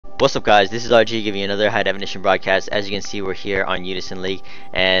What's up, guys? This is RG giving you another high definition broadcast. As you can see, we're here on Unison League,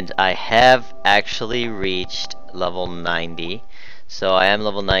 and I have actually reached level 90. So I am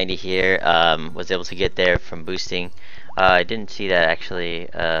level 90 here. Was able to get there from boosting. I didn't see that actually.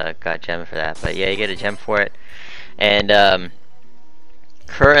 Got gem for that, but yeah, you get a gem for it. And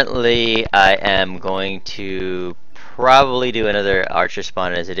currently, I am going to probably do another archer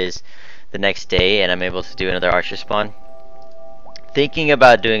spawn, as it is the next day, and I'm able to do another archer spawn. Thinking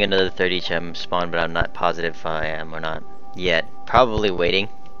about doing another 30 gem spawn, but I'm not positive if I am or not yet. Probably waiting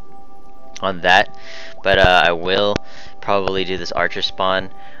on that, but I will probably do this archer spawn.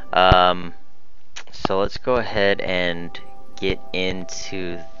 So let's go ahead and get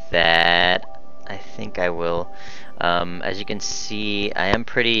into that. I think I will. As you can see, I am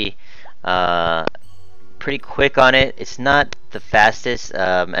pretty quick on it. It's not the fastest,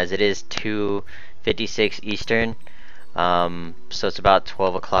 as it is 2:56 Eastern. So it's about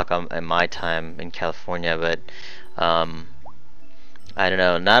 12 o'clock in my time in California, but I don't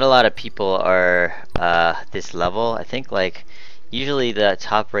know, not a lot of people are this level. I think like usually the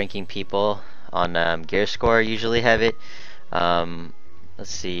top ranking people on gear score usually have it. Let's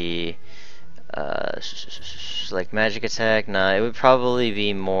see, like magic attack, nah, it would probably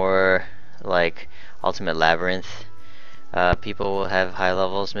be more like ultimate labyrinth. People will have high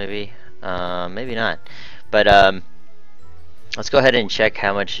levels, maybe maybe not, but let's go ahead and check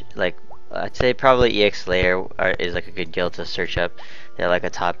how much. Like, I'd say probably EX Slayer is like a good guild to search up. They're like a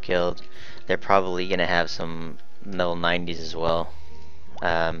top guild. They're probably gonna have some level 90s as well.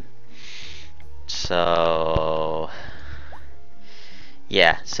 So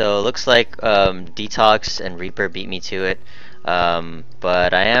yeah, so it looks like Detox and Reaper beat me to it.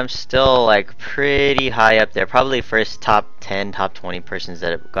 But I am still like pretty high up there, probably first top 10, top 20 persons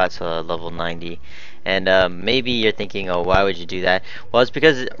that got to level 90. And maybe you're thinking, oh, why would you do that? Well, it's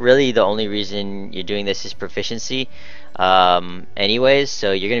because really the only reason you're doing this is proficiency anyways,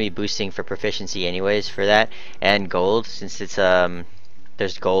 so you're gonna be boosting for proficiency anyways for that, and gold, since it's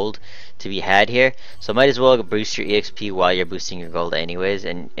there's gold to be had here, so might as well boost your EXP while you're boosting your gold anyways,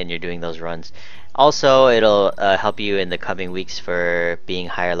 and you're doing those runs. Also, it'll help you in the coming weeks for being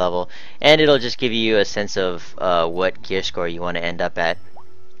higher level, and it'll just give you a sense of what gear score you want to end up at,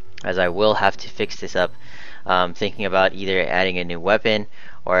 as I will have to fix this up. Thinking about either adding a new weapon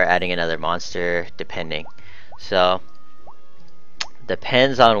or adding another monster, depending. So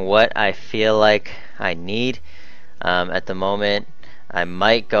depends on what I feel like I need. At the moment, I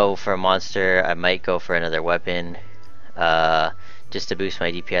might go for a monster, I might go for another weapon, just to boost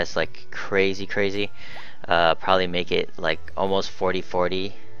my DPS like crazy. Probably make it like almost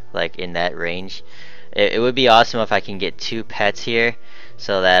 40-40, like in that range. It would be awesome if I can get 2 pets here,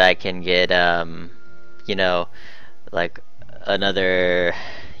 so that I can get you know, like another,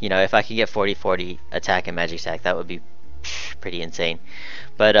 you know, if I could get 40-40 attack and magic attack, that would be pretty insane.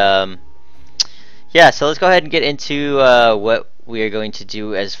 But yeah, so let's go ahead and get into what we are going to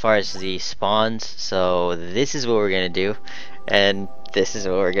do as far as the spawns. So this is what we're gonna do, and this is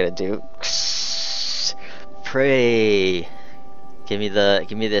what we're gonna do. Pray. Give me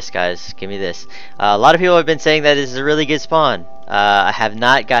this, guys. Give me this. A lot of people have been saying that this is a really good spawn. I have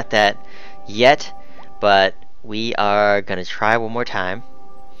not got that yet, but we are gonna try one more time.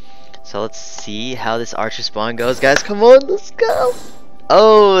 So let's see how this archer spawn goes, guys. Come on, let's go.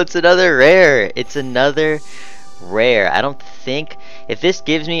 Oh, it's another rare. It's another rare. I don't think, if this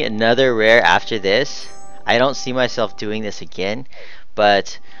gives me another rare after this, I don't see myself doing this again,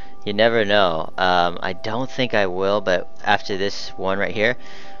 but you never know. I don't think I will, but after this one right here,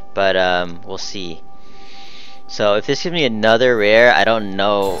 but we'll see. So if this gives me another rare, I don't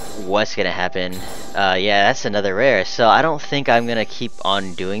know what's gonna happen. Yeah, that's another rare, so I don't think I'm gonna keep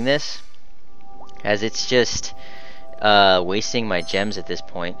on doing this, as it's just wasting my gems at this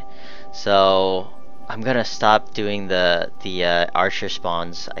point. So I'm gonna stop doing the archer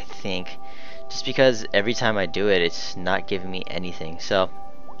spawns, I think, just because every time I do it, it's not giving me anything. So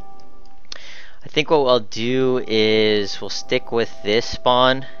I think what we'll do is we'll stick with this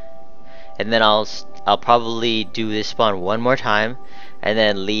spawn, and then I'll probably do this spawn one more time, and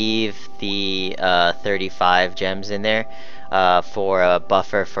then leave the 35 gems in there for a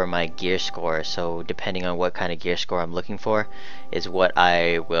buffer for my gear score. So depending on what kind of gear score I'm looking for is what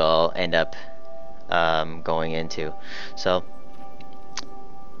I will end up going into. So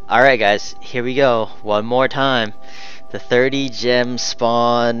alright, guys, here we go one more time. The 30 gem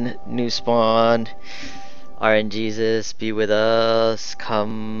spawn, new spawn. RNGesus, be with us,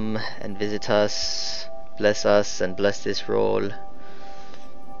 come and visit us, bless us and bless this roll.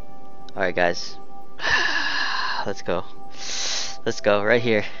 Alright, guys, let's go. Let's go right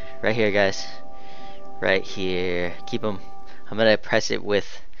here, guys, right here. Keep them. I'm gonna press it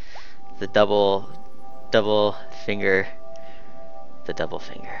with the double finger,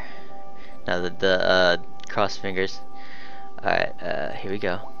 now the cross fingers. All right, here we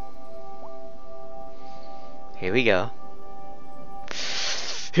go. Here we go.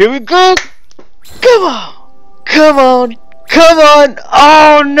 Come on, come on, come on.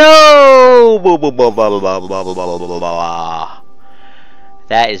 Oh no!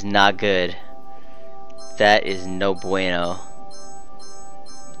 That is not good. That is no bueno.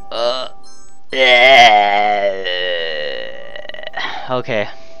 Okay.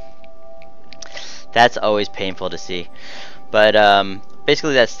 That's always painful to see. But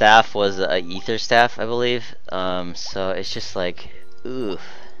basically that staff was a ether staff, I believe. So it's just like, oof,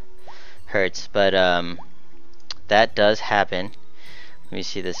 hurts. But that does happen. Let me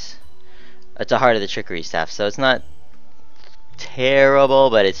see this. It's a Heart of the Trickery staff, so it's not terrible,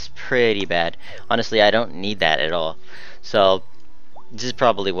 but it's pretty bad. Honestly, I don't need that at all. So this is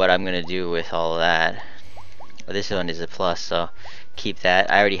probably what I'm gonna do with all of that. This one is a plus, so keep that.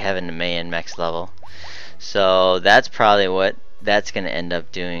 I already have it in May and max level, so that's probably what that's gonna end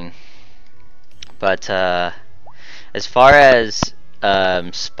up doing. But as far as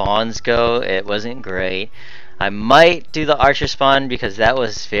spawns go, it wasn't great. I might do the archer spawn because that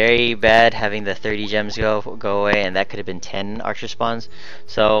was very bad, having the 30 gems go away, and that could have been 10 archer spawns.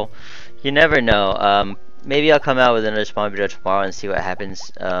 So you never know. Maybe I'll come out with another spawn video tomorrow and see what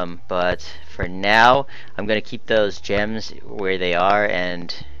happens. But for now, I'm gonna keep those gems where they are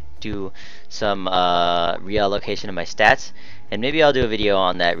and do some reallocation of my stats. And maybe I'll do a video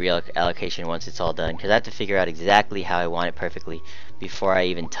on that reallocation once it's all done, because I have to figure out exactly how I want it perfectly before I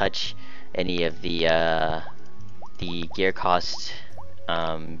even touch any of the gear cost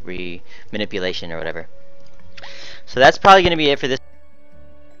manipulation or whatever. So that's probably gonna be it for this.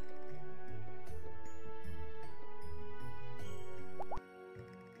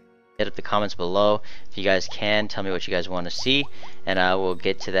 Hit up the comments below if you guys can. Tell me what you guys want to see, and I will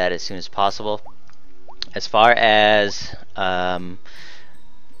get to that as soon as possible. As far as GVG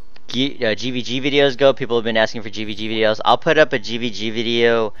videos go, people have been asking for GVG videos. I'll put up a GVG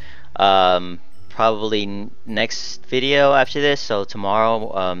video probably next video after this, so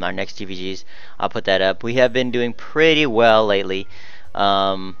tomorrow, our next GVGs, I'll put that up. We have been doing pretty well lately.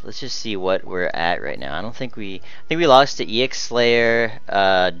 Let's just see what we're at right now. I think we lost to EX Slayer,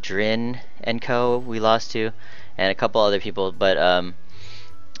 Drin and Co. We lost to, and a couple other people, but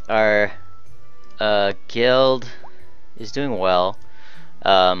our guild is doing well.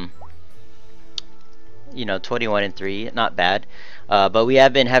 You know, 21-3, not bad. But we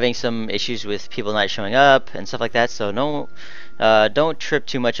have been having some issues with people not showing up and stuff like that. So don't trip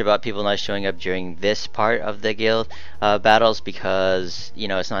too much about people not showing up during this part of the guild battles, because you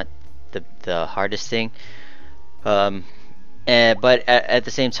know it's not the hardest thing. But at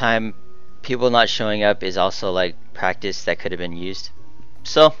the same time, people not showing up is also like practice that could have been used.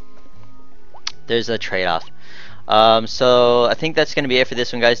 So there's a trade-off. So I think that's going to be it for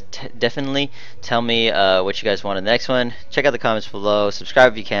this one, guys. Definitely tell me what you guys want in the next one. Check out the comments below,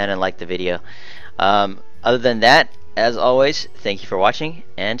 subscribe if you can, and like the video. Other than that, as always, thank you for watching,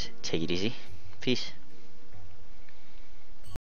 and take it easy. Peace.